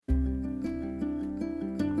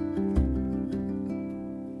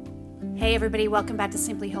Hey everybody, welcome back to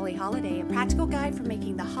Simply Holy Holiday, a practical guide for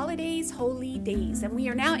making the holidays holy days. And we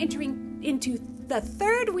are now entering into the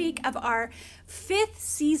third week of our fifth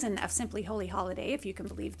season of Simply Holy Holiday, if you can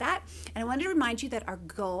believe that. And I wanted to remind you that our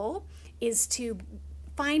goal is to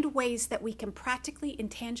find ways that we can practically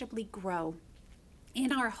and tangibly grow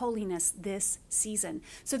in our holiness this season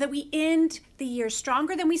so that we end the year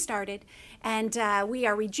stronger than we started, and we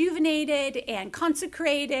are rejuvenated and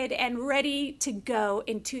consecrated and ready to go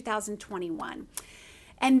in 2021.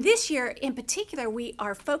 And this year in particular, we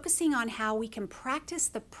are focusing on how we can practice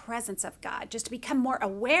the presence of God, just to become more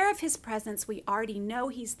aware of his presence. We already know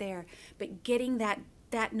he's there, but getting that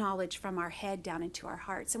knowledge from our head down into our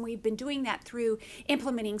hearts. And we've been doing that through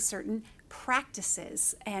implementing certain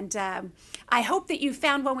practices. And I hope that you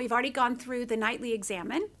found one. We've already gone through the nightly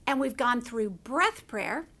examine, and we've gone through breath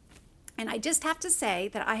prayer. And I just have to say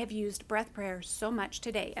that I have used breath prayer so much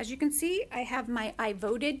today. As you can see, I have my I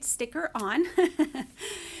voted sticker on.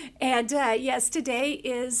 And yes, today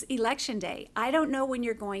is election day. I don't know when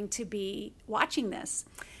you're going to be watching this.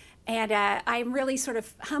 And I'm really sort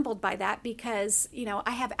of humbled by that because,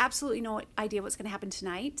 I have absolutely no idea what's going to happen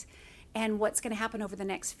tonight and what's going to happen over the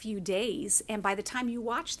next few days. And by the time you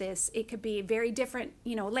watch this, it could be a very different,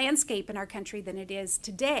 landscape in our country than it is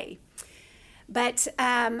today. But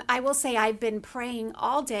I will say I've been praying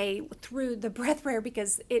all day through the breath prayer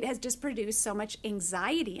because it has just produced so much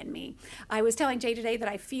anxiety in me. I was telling Jay today that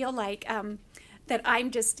I feel like that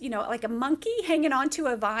I'm just, like a monkey hanging onto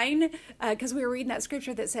a vine, because we were reading that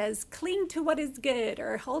scripture that says, cling to what is good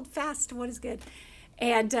or hold fast to what is good.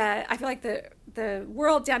 And I feel like the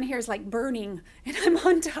world down here is like burning, and I'm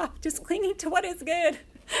on top just clinging to what is good,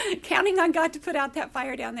 counting on God to put out that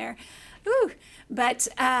fire down there. Ooh. But,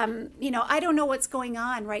 I don't know what's going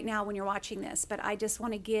on right now when you're watching this, but I just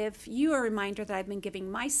want to give you a reminder that I've been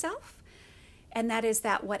giving myself. And that is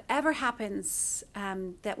that whatever happens,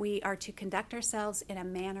 that we are to conduct ourselves in a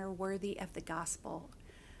manner worthy of the gospel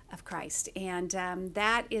of Christ. And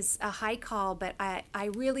that is a high call, but I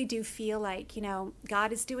really do feel like,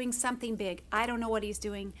 God is doing something big. I don't know what he's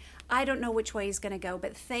doing. I don't know which way he's going to go,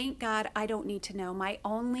 but thank God I don't need to know. My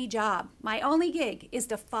only job, my only gig is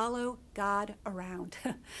to follow God around.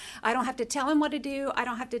 I don't have to tell him what to do. I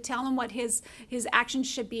don't have to tell him what his actions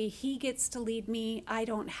should be. He gets to lead me. I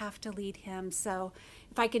don't have to lead him. So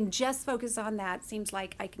if I can just focus on that, it seems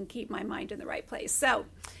like I can keep my mind in the right place. So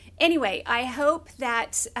anyway, I hope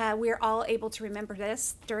that we're all able to remember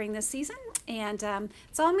this during this season. And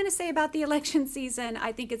that's all I'm going to say about the election season.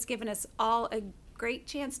 I think it's given us all a great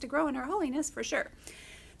chance to grow in our holiness for sure.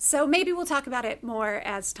 So maybe we'll talk about it more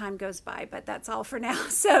as time goes by, but that's all for now.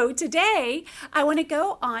 So today I want to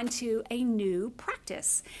go on to a new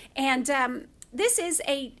practice. And this is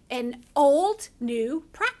an old new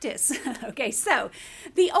practice. Okay, so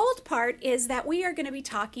the old part is that we are going to be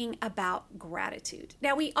talking about gratitude.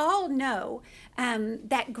 Now we all know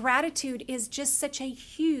that gratitude is just such a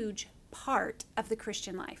huge part of the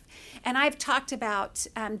Christian life. And I've talked about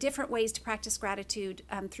different ways to practice gratitude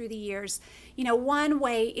through the years. One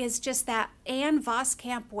way is just that Ann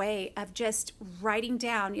Voskamp way of just writing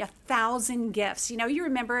down 1,000 gifts. You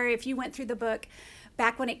remember if you went through the book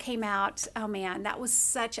back when it came out, oh man, that was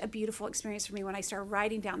such a beautiful experience for me when I started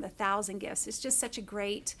writing down the 1,000 gifts. It's just such a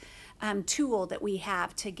great tool that we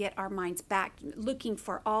have to get our minds back, looking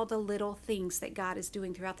for all the little things that God is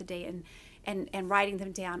doing throughout the day and writing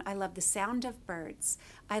them down. I love the sound of birds.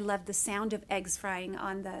 I love the sound of eggs frying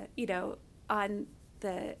on the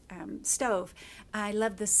stove. I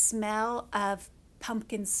love the smell of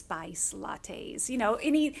pumpkin spice lattes,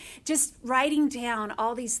 just writing down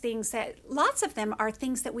all these things that lots of them are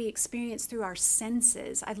things that we experience through our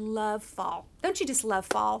senses. I love fall. Don't you just love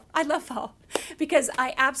fall? I love fall because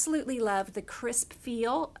I absolutely love the crisp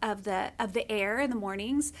feel of the air in the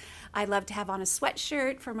mornings. I love to have on a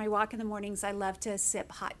sweatshirt for my walk in the mornings. I love to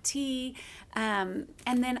sip hot tea. And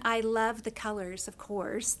then I love the colors, of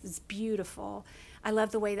course. It's beautiful. I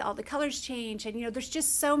love the way that all the colors change. And, there's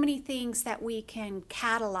just so many things that we can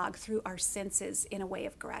catalog through our senses in a way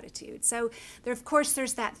of gratitude. So, there's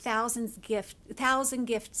that 1,000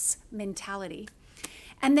 gifts mentality.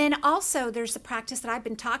 And then also there's the practice that I've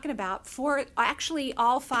been talking about for actually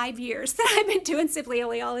all 5 years that I've been doing Simply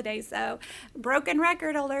Holy Holiday. So, broken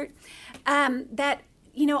record alert.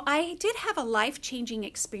 I did have a life-changing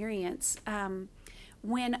experience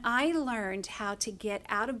when I learned how to get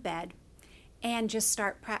out of bed and just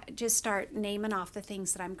start naming off the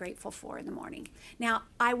things that I'm grateful for in the morning. Now,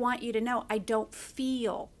 I want you to know I don't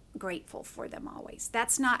feel grateful for them always.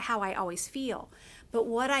 That's not how I always feel. But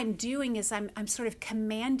what I'm doing is I'm sort of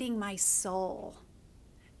commanding my soul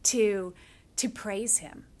to to praise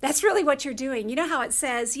him. That's really what you're doing. You know how it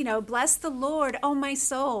says, bless the Lord, oh my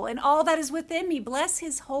soul, and all that is within me. Bless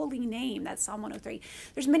his holy name. That's Psalm 103.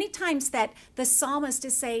 There's many times that the psalmist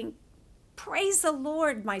is saying, praise the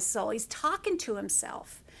Lord, my soul. He's talking to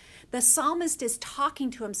himself. The psalmist is talking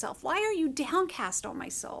to himself. Why are you downcast, oh my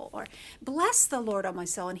soul? Or bless the Lord, oh my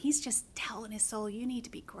soul. And he's just telling his soul, you need to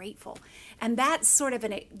be grateful. And that's sort of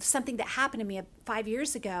something that happened to me 5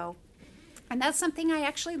 years ago. And that's something I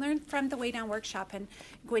actually learned from the Way Down workshop. And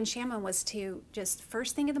Gwen Shaman was to just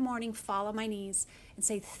first thing in the morning, fall on my knees and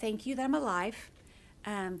say, thank you that I'm alive,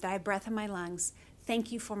 that I have breath in my lungs.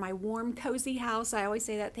 Thank you for my warm, cozy house. I always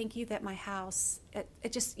say that. Thank you that my house,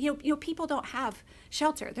 it just, people don't have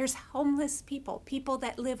shelter. There's homeless people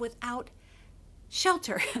that live without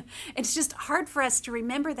shelter. It's just hard for us to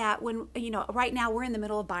remember that when, right now we're in the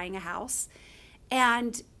middle of buying a house.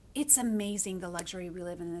 And it's amazing the luxury we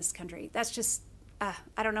live in this country. That's just,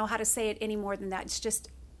 I don't know how to say it any more than that.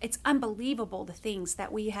 It's unbelievable the things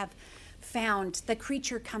that we have found, the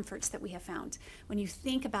creature comforts that we have found. When you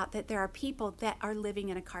think about that, there are people that are living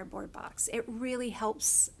in a cardboard box. It really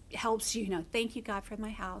helps you, thank you, God, for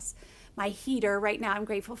my house. My heater right now, I'm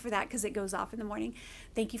grateful for that because it goes off in the morning.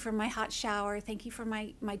 Thank you for my hot shower. Thank you for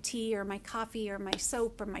my tea or my coffee or my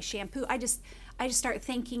soap or my shampoo. I just start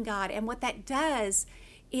thanking God. And what that does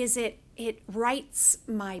is it rights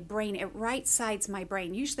my brain. It right-sides my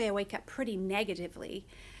brain. Usually I wake up pretty negatively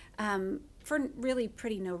for really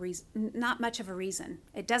not much of a reason.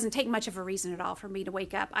 It doesn't take much of a reason at all for me to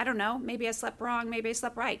wake up. I don't know. Maybe I slept wrong. Maybe I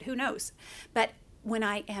slept right. Who knows? But when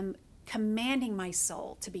I am commanding my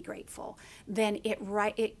soul to be grateful, then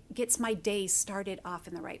it gets my day started off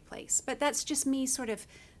in the right place. But that's just me sort of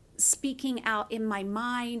speaking out in my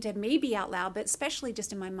mind and maybe out loud, but especially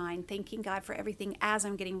just in my mind, thanking God for everything as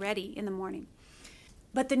I'm getting ready in the morning.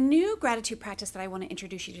 But the new gratitude practice that I want to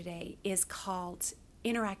introduce you today is called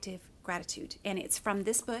interactive gratitude. And it's from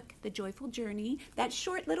this book, The Joyful Journey, that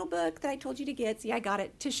short little book that I told you to get. See, I got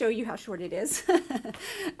it to show you how short it is,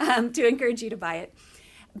 to encourage you to buy it.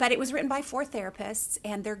 But it was written by 4 therapists,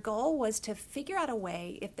 and their goal was to figure out a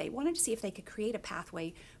way, if they wanted to see if they could create a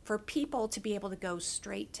pathway for people to be able to go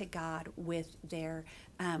straight to God with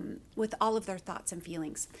with all of their thoughts and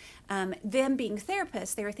feelings. Them being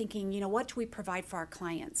therapists, they were thinking, what do we provide for our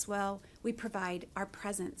clients? Well, we provide our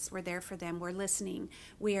presence. We're there for them. We're listening.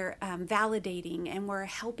 We're validating, and we're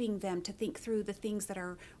helping them to think through the things that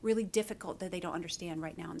are really difficult that they don't understand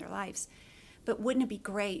right now in their lives. But wouldn't it be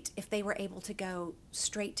great if they were able to go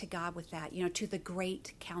straight to God with that, to the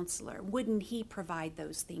great counselor? Wouldn't he provide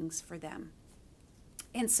those things for them?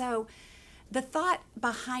 And so the thought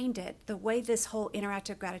behind it, the way this whole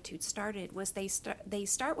interactive gratitude started, was they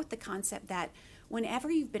start with the concept that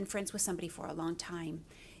whenever you've been friends with somebody for a long time,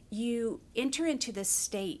 you enter into this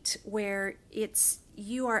state where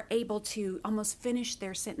you are able to almost finish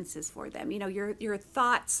their sentences for them. Your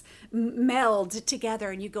thoughts meld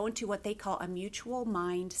together and you go into what they call a mutual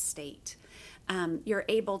mind state. You're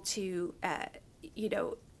able to,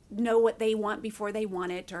 know what they want before they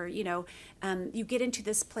want it, or, you get into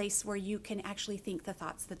this place where you can actually think the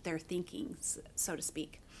thoughts that they're thinking, so to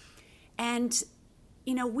speak. And,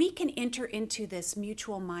 we can enter into this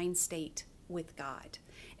mutual mind state with God.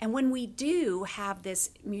 And when we do have this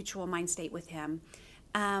mutual mind state with him,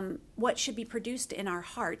 what should be produced in our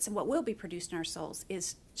hearts and what will be produced in our souls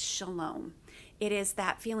is shalom. It is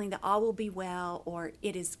that feeling that all will be well, or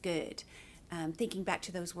it is good. Thinking back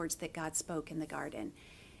to those words that God spoke in the garden.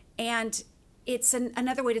 And it's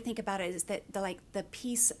another way to think about it is that the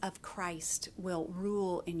peace of Christ will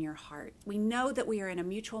rule in your heart. We know that we are in a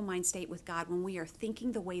mutual mind state with God when we are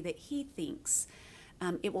thinking the way that he thinks.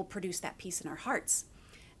 It will produce that peace in our hearts.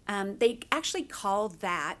 They actually call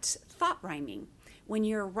that thought rhyming, when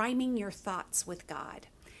you're rhyming your thoughts with God.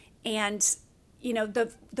 And,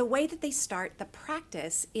 the way that they start the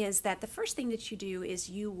practice is that the first thing that you do is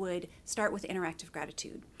you would start with interactive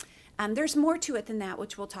gratitude. There's more to it than that,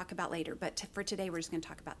 which we'll talk about later. But for today, we're just going to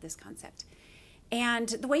talk about this concept. And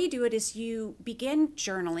the way you do it is you begin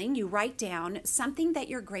journaling. You write down something that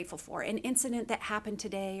you're grateful for, an incident that happened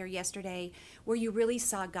today or yesterday where you really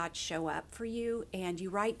saw God show up for you. And you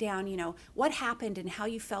write down, what happened and how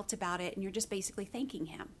you felt about it. And you're just basically thanking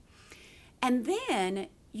him. And then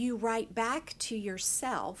you write back to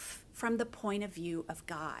yourself from the point of view of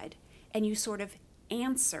God. And you sort of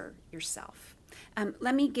answer yourself.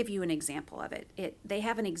 Let me give you an example of it. They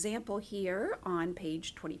have an example here on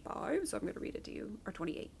page 25, so I'm going to read it to you, or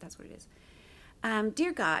 28, that's what it is.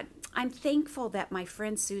 Dear God, I'm thankful that my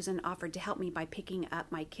friend Susan offered to help me by picking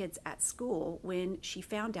up my kids at school when she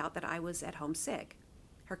found out that I was at home sick.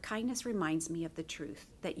 Her kindness reminds me of the truth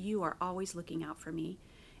that you are always looking out for me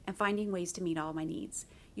and finding ways to meet all my needs.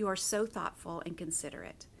 You are so thoughtful and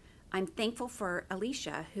considerate. I'm thankful for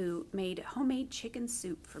Alicia, who made homemade chicken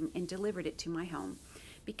soup and delivered it to my home.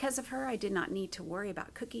 Because of her, I did not need to worry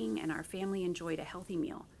about cooking, and our family enjoyed a healthy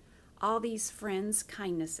meal. All these friends'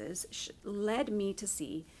 kindnesses led me to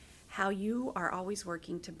see how you are always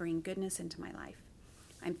working to bring goodness into my life.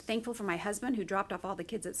 I'm thankful for my husband, who dropped off all the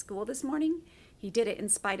kids at school this morning. He did it in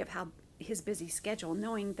spite of his busy schedule,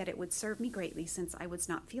 knowing that it would serve me greatly since I was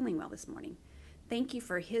not feeling well this morning. Thank you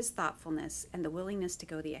for his thoughtfulness and the willingness to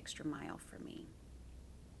go the extra mile for me.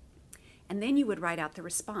 And then you would write out the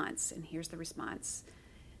response, and here's the response.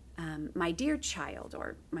 My dear child,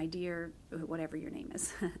 or my dear, whatever your name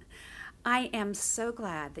is, I am so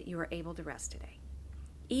glad that you were able to rest today.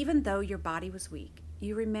 Even though your body was weak,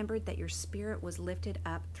 you remembered that your spirit was lifted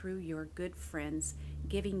up through your good friends,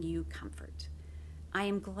 giving you comfort. I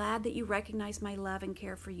am glad that you recognize my love and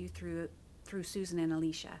care for you through Susan and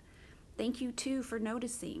Alicia. Thank you, too, for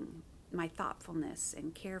noticing my thoughtfulness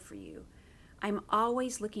and care for you. I'm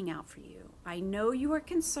always looking out for you. I know you are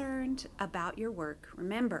concerned about your work.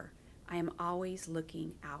 Remember, I am always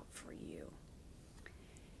looking out for you.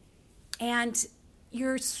 And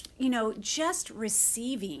you're, just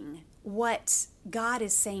receiving what God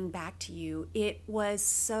is saying back to you, it was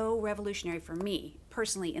so revolutionary for me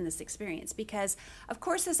personally in this experience, because of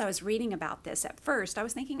course, as I was reading about this at first, I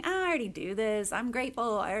was thinking, I already do this. I'm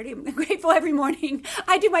grateful. I already am grateful every morning.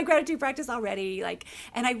 I do my gratitude practice already.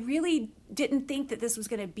 And I really didn't think that this was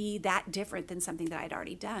going to be that different than something that I'd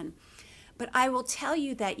already done. But I will tell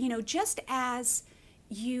you that, just as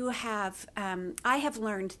you have, I have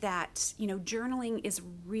learned that, journaling is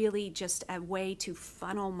really just a way to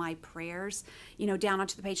funnel my prayers, down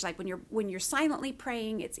onto the page. Like when you're silently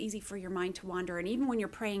praying, it's easy for your mind to wander. And even when you're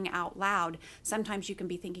praying out loud, sometimes you can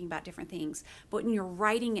be thinking about different things. But when you're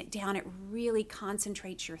writing it down, it really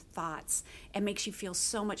concentrates your thoughts and makes you feel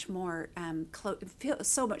so much more, feel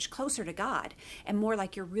so much closer to God and more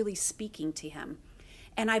like you're really speaking to Him.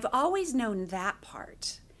 And I've always known that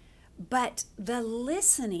part. But the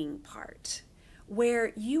listening part,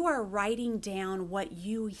 where you are writing down what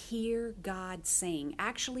you hear God saying,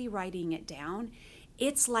 actually writing it down,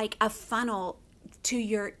 it's like a funnel to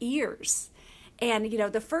your ears. And,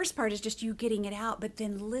 the first part is just you getting it out, but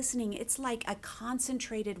then listening, it's like a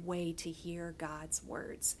concentrated way to hear God's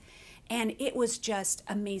words. And it was just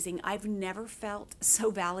amazing. I've never felt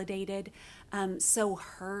so validated, so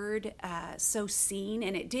heard, so seen.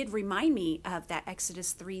 And it did remind me of that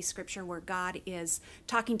Exodus 3 scripture where God is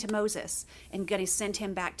talking to Moses and going to send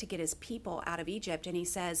him back to get his people out of Egypt. And he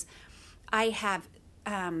says, I have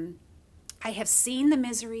seen the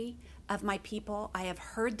misery of my people. I have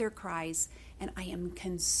heard their cries, and I am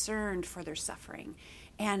concerned for their suffering.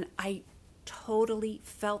 And I totally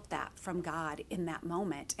felt that from God in that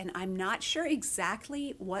moment. And I'm not sure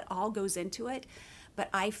exactly what all goes into it, but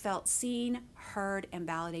I felt seen, heard, and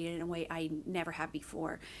validated in a way I never have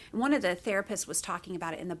before. And one of the therapists was talking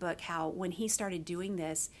about it in the book, how when he started doing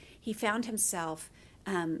this, he found himself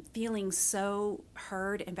feeling so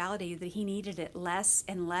heard and validated that he needed it less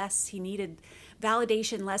and less. He needed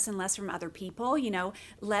validation less and less from other people,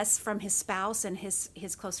 less from his spouse and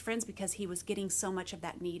his close friends, because he was getting so much of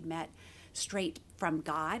that need met straight from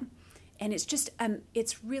God. And it's just,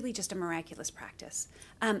 it's really just a miraculous practice.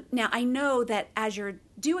 Now, I know that as you're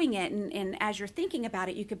doing it and as you're thinking about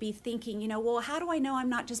it, you could be thinking, well, how do I know I'm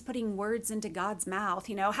not just putting words into God's mouth?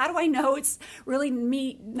 How do I know it's really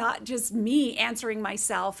me, not just me answering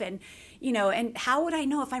myself? And how would I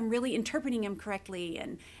know if I'm really interpreting Him correctly?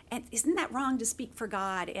 And isn't that wrong to speak for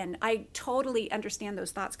God? And I totally understand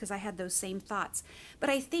those thoughts, because I had those same thoughts. But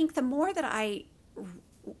I think the more that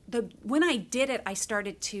when I did it, I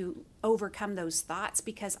started to overcome those thoughts,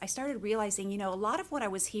 because I started realizing, a lot of what I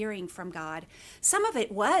was hearing from God, some of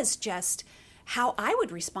it was just how I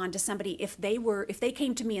would respond to somebody if they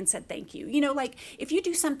came to me and said thank you. Like if you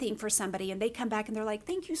do something for somebody and they come back and they're like,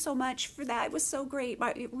 thank you so much for that. It was so great.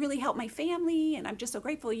 It really helped my family, and I'm just so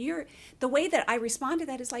grateful. The way that I respond to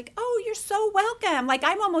that is like, oh, you're so welcome. Like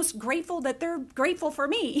I'm almost grateful that they're grateful for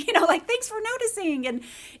me. Like thanks for noticing. And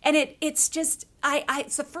it's just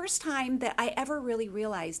it's the first time that I ever really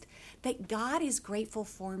realized that God is grateful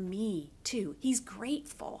for me too. He's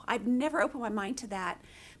grateful. I've never opened my mind to that,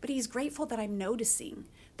 but He's grateful that I'm noticing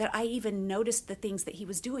that I even noticed the things that he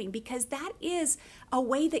was doing, because that is a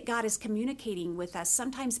way that God is communicating with us.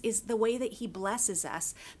 Sometimes is the way that he blesses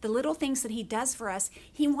us, the little things that he does for us.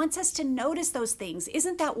 He wants us to notice those things.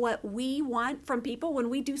 Isn't that what we want from people? When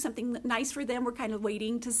we do something nice for them, we're kind of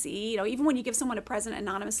waiting to see, even when you give someone a present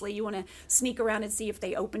anonymously, you want to sneak around and see if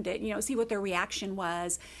they opened it, see what their reaction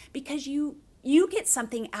was, because you get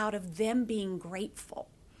something out of them being grateful.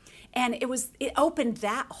 And it opened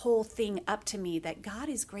that whole thing up to me, that God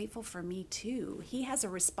is grateful for me too. He has a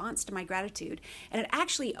response to my gratitude. And it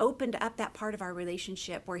actually opened up that part of our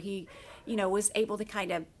relationship where he, was able to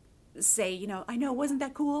kind of say, I know, wasn't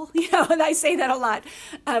that cool? And I say that a lot.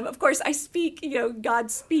 Of course, I speak, God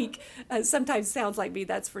speak sometimes sounds like me,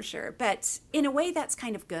 that's for sure. But in a way, that's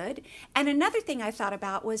kind of good. And another thing I thought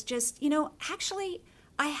about was just, actually,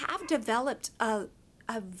 I have developed a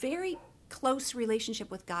very close relationship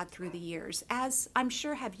with God through the years, as I'm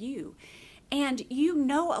sure have you. And a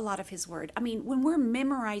lot of his word. I mean, when we're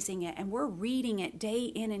memorizing it and we're reading it day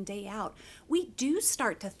in and day out, we do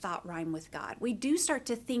start to thought rhyme with God. We do start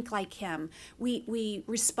to think like him. We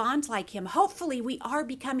respond like him. Hopefully, we are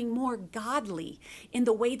becoming more godly in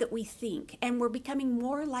the way that we think. And we're becoming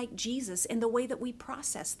more like Jesus in the way that we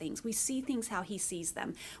process things. We see things how he sees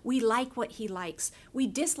them. We like what he likes. We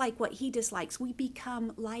dislike what he dislikes. We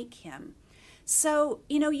become like him. So,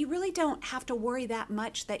 you really don't have to worry that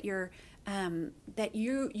much that you're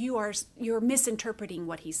misinterpreting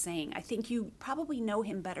what he's saying. I think you probably know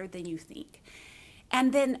him better than you think.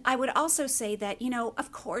 And then I would also say that,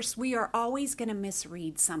 of course, we are always going to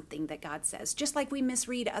misread something that God says, just like we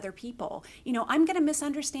misread other people. I'm going to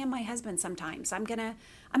misunderstand my husband sometimes. I'm going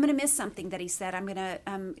to miss something that he said. I'm going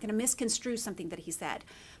to misconstrue something that he said.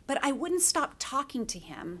 But I wouldn't stop talking to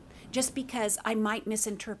him just because I might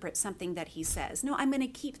misinterpret something that he says. No, I'm going to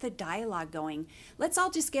keep the dialogue going. Let's all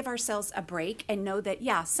just give ourselves a break and know that,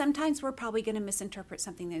 sometimes we're probably going to misinterpret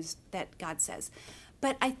something that God says.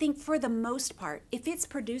 But I think for the most part, if it's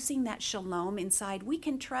producing that shalom inside, we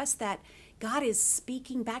can trust that God is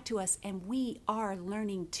speaking back to us and we are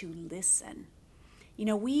learning to listen.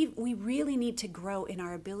 We really need to grow in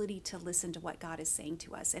our ability to listen to what God is saying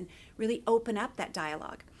to us and really open up that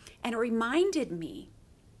dialogue. And it reminded me,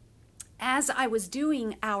 as I was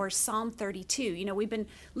doing our Psalm 32, we've been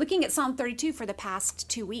looking at Psalm 32 for the past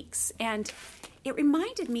 2 weeks, and it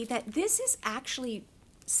reminded me that this is actually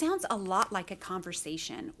sounds a lot like a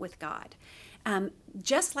conversation with God,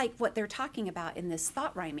 just like what they're talking about in this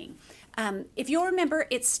thought rhyming. If you'll remember,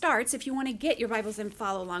 it starts, if you want to get your Bibles and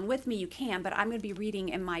follow along with me, you can, but I'm going to be reading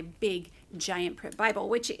in my big, giant print Bible,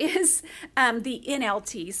 which is the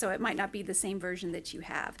NLT, so it might not be the same version that you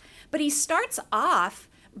have. But he starts off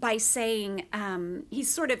by saying, he's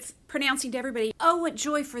sort of pronouncing to everybody, "Oh, what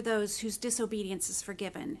joy for those whose disobedience is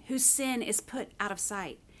forgiven, whose sin is put out of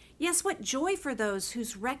sight. Yes, what joy for those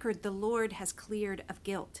whose record the Lord has cleared of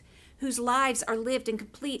guilt, whose lives are lived in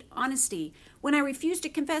complete honesty. When I refused to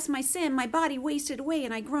confess my sin, my body wasted away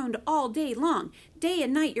and I groaned all day long. Day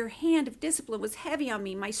and night your hand of discipline was heavy on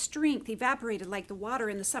me. My strength evaporated like the water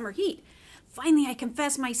in the summer heat. Finally, I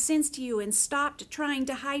confessed my sins to you and stopped trying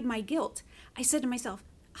to hide my guilt. I said to myself,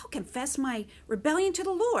 I'll confess my rebellion to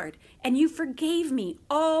the Lord, and you forgave me.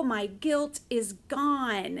 All my guilt is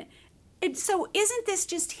gone." And so isn't this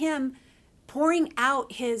just him pouring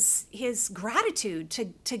out his gratitude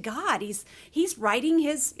to God? He's doing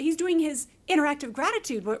his interactive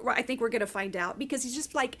gratitude, I think we're going to find out, because he's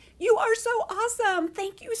just like, "You are so awesome.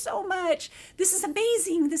 Thank you so much. This is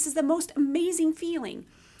amazing. This is the most amazing feeling."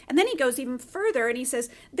 And then he goes even further and he says,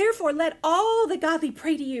 "Therefore, let all the godly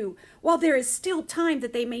pray to you while there is still time,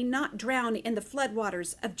 that they may not drown in the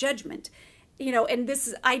floodwaters of judgment." And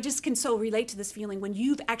I just can so relate to this feeling when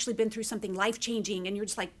you've actually been through something life-changing and you're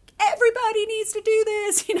just like, everybody needs to do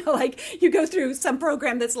this. Like you go through some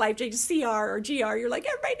program that's life-changing, CR or GR, you're like,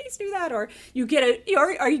 everybody needs to do that. Or you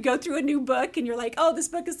go through a new book and you're like, oh, this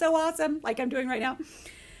book is so awesome, like I'm doing right now.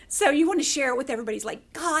 So you want to share it with everybody. It's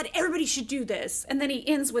like, God, everybody should do this. And then he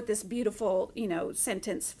ends with this beautiful,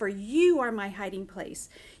 sentence, "For you are my hiding place.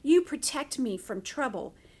 You protect me from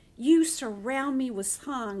trouble. You surround me with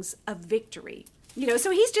songs of victory."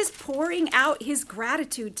 So he's just pouring out his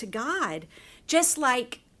gratitude to God, just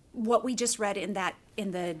like what we just read in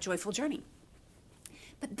the Joyful Journey.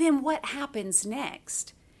 But then what happens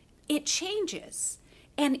next? It changes.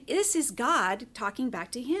 And this is God talking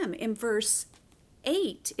back to him. In verse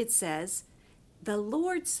 8, it says, "The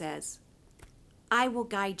Lord says, I will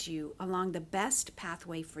guide you along the best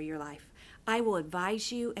pathway for your life. I will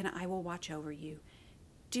advise you and I will watch over you.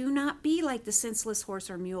 Do not be like the senseless horse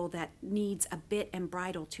or mule that needs a bit and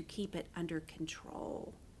bridle to keep it under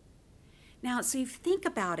control." Now, so you think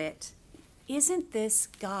about it, isn't this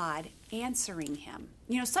God answering him?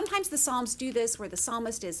 Sometimes the Psalms do this where the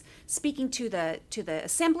psalmist is speaking to the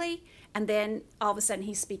assembly, and then all of a sudden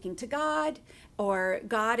he's speaking to God, or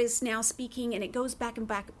God is now speaking, and it goes back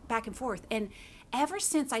and forth. And ever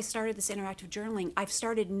since I started this interactive journaling, I've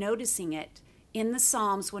started noticing it in the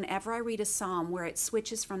Psalms whenever I read a psalm where it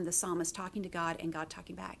switches from the psalmist talking to God and God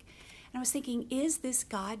talking back. And I was thinking, is this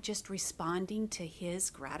God just responding to his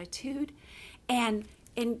gratitude? And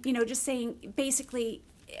just saying, basically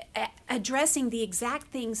addressing the exact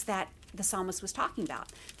things that the psalmist was talking about.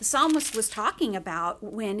 The psalmist was talking about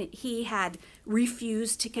when he had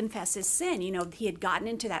refused to confess his sin. He had gotten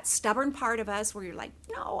into that stubborn part of us where you're like,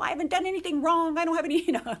 no, I haven't done anything wrong. I don't have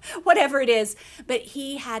any, whatever it is. But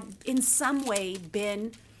he had in some way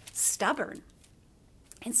been stubborn.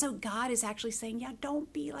 And so God is actually saying, yeah,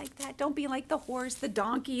 don't be like that. Don't be like the horse, the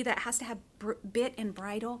donkey that has to have bit and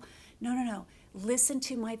bridle. No. Listen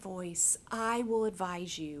to my voice. I will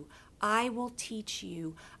advise you. I will teach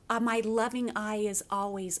you. My loving eye is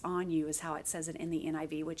always on you, is how it says it in the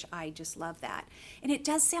NIV, which I just love that. And it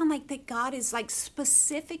does sound like that God is like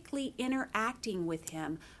specifically interacting with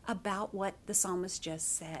him about what the psalmist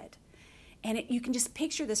just said. And you can just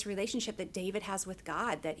picture this relationship that David has with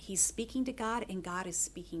God, that he's speaking to God and God is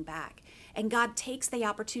speaking back. And God takes the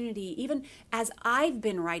opportunity, even as I've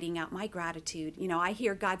been writing out my gratitude, I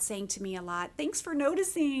hear God saying to me a lot, thanks for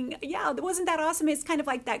noticing. Yeah, wasn't that awesome? It's kind of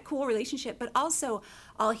like that cool relationship. But also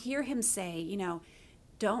I'll hear him say,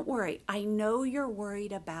 don't worry. I know you're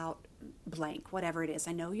worried about blank, whatever it is.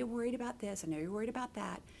 I know you're worried about this. I know you're worried about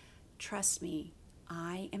that. Trust me.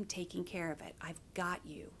 I am taking care of it. I've got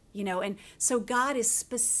you, and so God is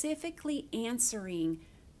specifically answering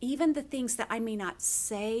even the things that I may not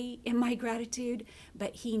say in my gratitude,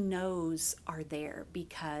 but he knows are there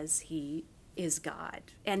because he is God.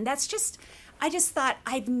 And I just thought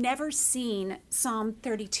I've never seen Psalm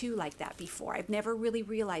 32 like that before. I've never really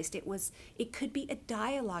realized it could be a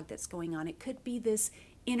dialogue that's going on. It could be this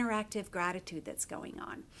interactive gratitude that's going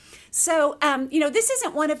on. So, this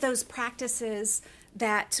isn't one of those practices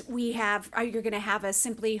that we have, you're going to have a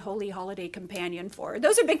Simply Holy Holiday companion for.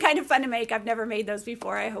 Those have been kind of fun to make. I've never made those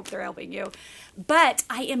before. I hope they're helping you. But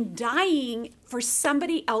I am dying for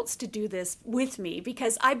somebody else to do this with me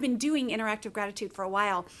because I've been doing interactive gratitude for a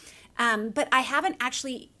while. But I haven't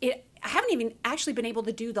even actually been able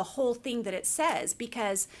to do the whole thing that it says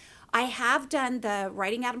because I have done the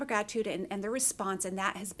writing out of gratitude and the response, and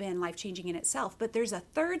that has been life-changing in itself. But there's a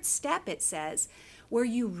third step, it says, where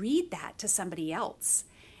you read that to somebody else.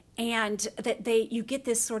 And that you get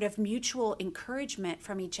this sort of mutual encouragement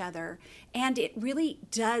from each other. And it really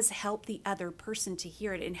does help the other person to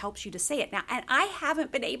hear it and helps you to say it. Now, and I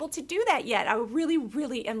haven't been able to do that yet. I really,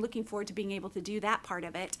 really am looking forward to being able to do that part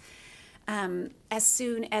of it as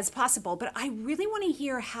soon as possible. But I really want to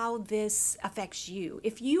hear how this affects you.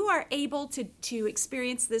 If you are able to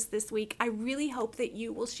experience this week, I really hope that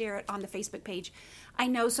you will share it on the Facebook page. I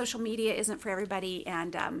know social media isn't for everybody,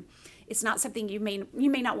 and it's not something you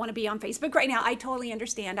may not want to be on Facebook right now. I totally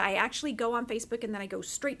understand. I actually go on Facebook and then I go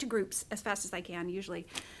straight to groups as fast as I can usually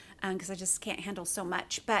because I just can't handle so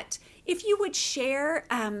much. But if you would share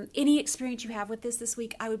any experience you have with this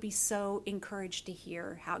week, I would be so encouraged to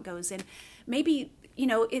hear how it goes. And maybe,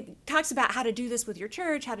 it talks about how to do this with your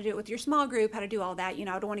church, how to do it with your small group, how to do all that. I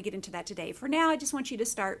don't want to get into that today. For now, I just want you to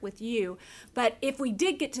start with you. But if we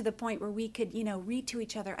did get to the point where we could, read to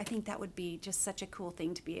each other, I think that would be just such a cool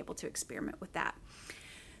thing to be able to experiment with that.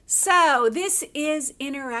 So this is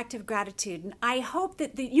interactive gratitude, and I hope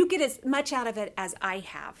that you get as much out of it as I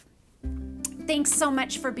have. Thanks so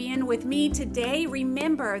much for being with me today.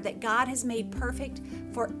 Remember that God has made perfect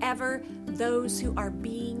forever those who are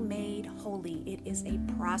being made holy. It is a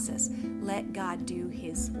process. Let God do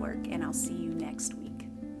his work, and I'll see you next week.